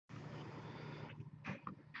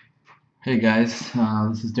Hey guys,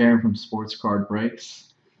 this is Darren from Sports Card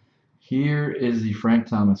Breaks. Here is the Frank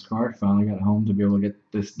Thomas card. Finally got home to be able to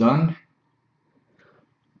get this done.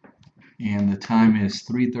 And the time is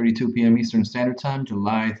 3:32 p.m. Eastern Standard Time,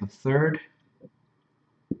 July the 3rd.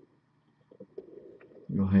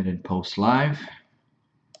 Go ahead and post live.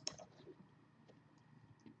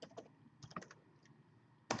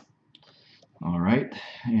 Alright,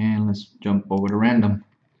 and let's jump over to random.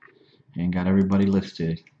 And got everybody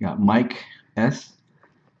listed. Got Mike S.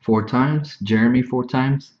 4 times, Jeremy 4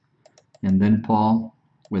 times, and then Paul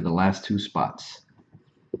with the last 2 spots.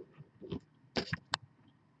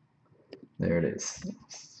 There it is.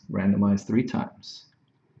 Randomized 3 times.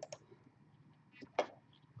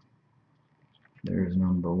 There's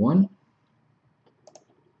number 1.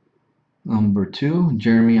 Number 2,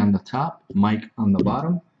 Jeremy on the top, Mike on the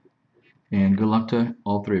bottom, and good luck to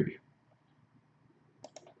all 3 of you.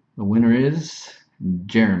 The winner is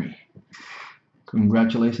Jeremy.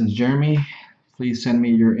 Congratulations, Jeremy. Please send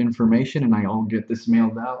me your information and I'll get this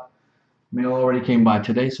mailed out. Mail already came by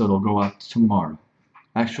today, so it'll go out tomorrow.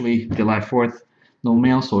 Actually, July 4th, no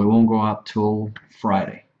mail, so it won't go out till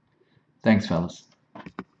Friday. Thanks, fellas.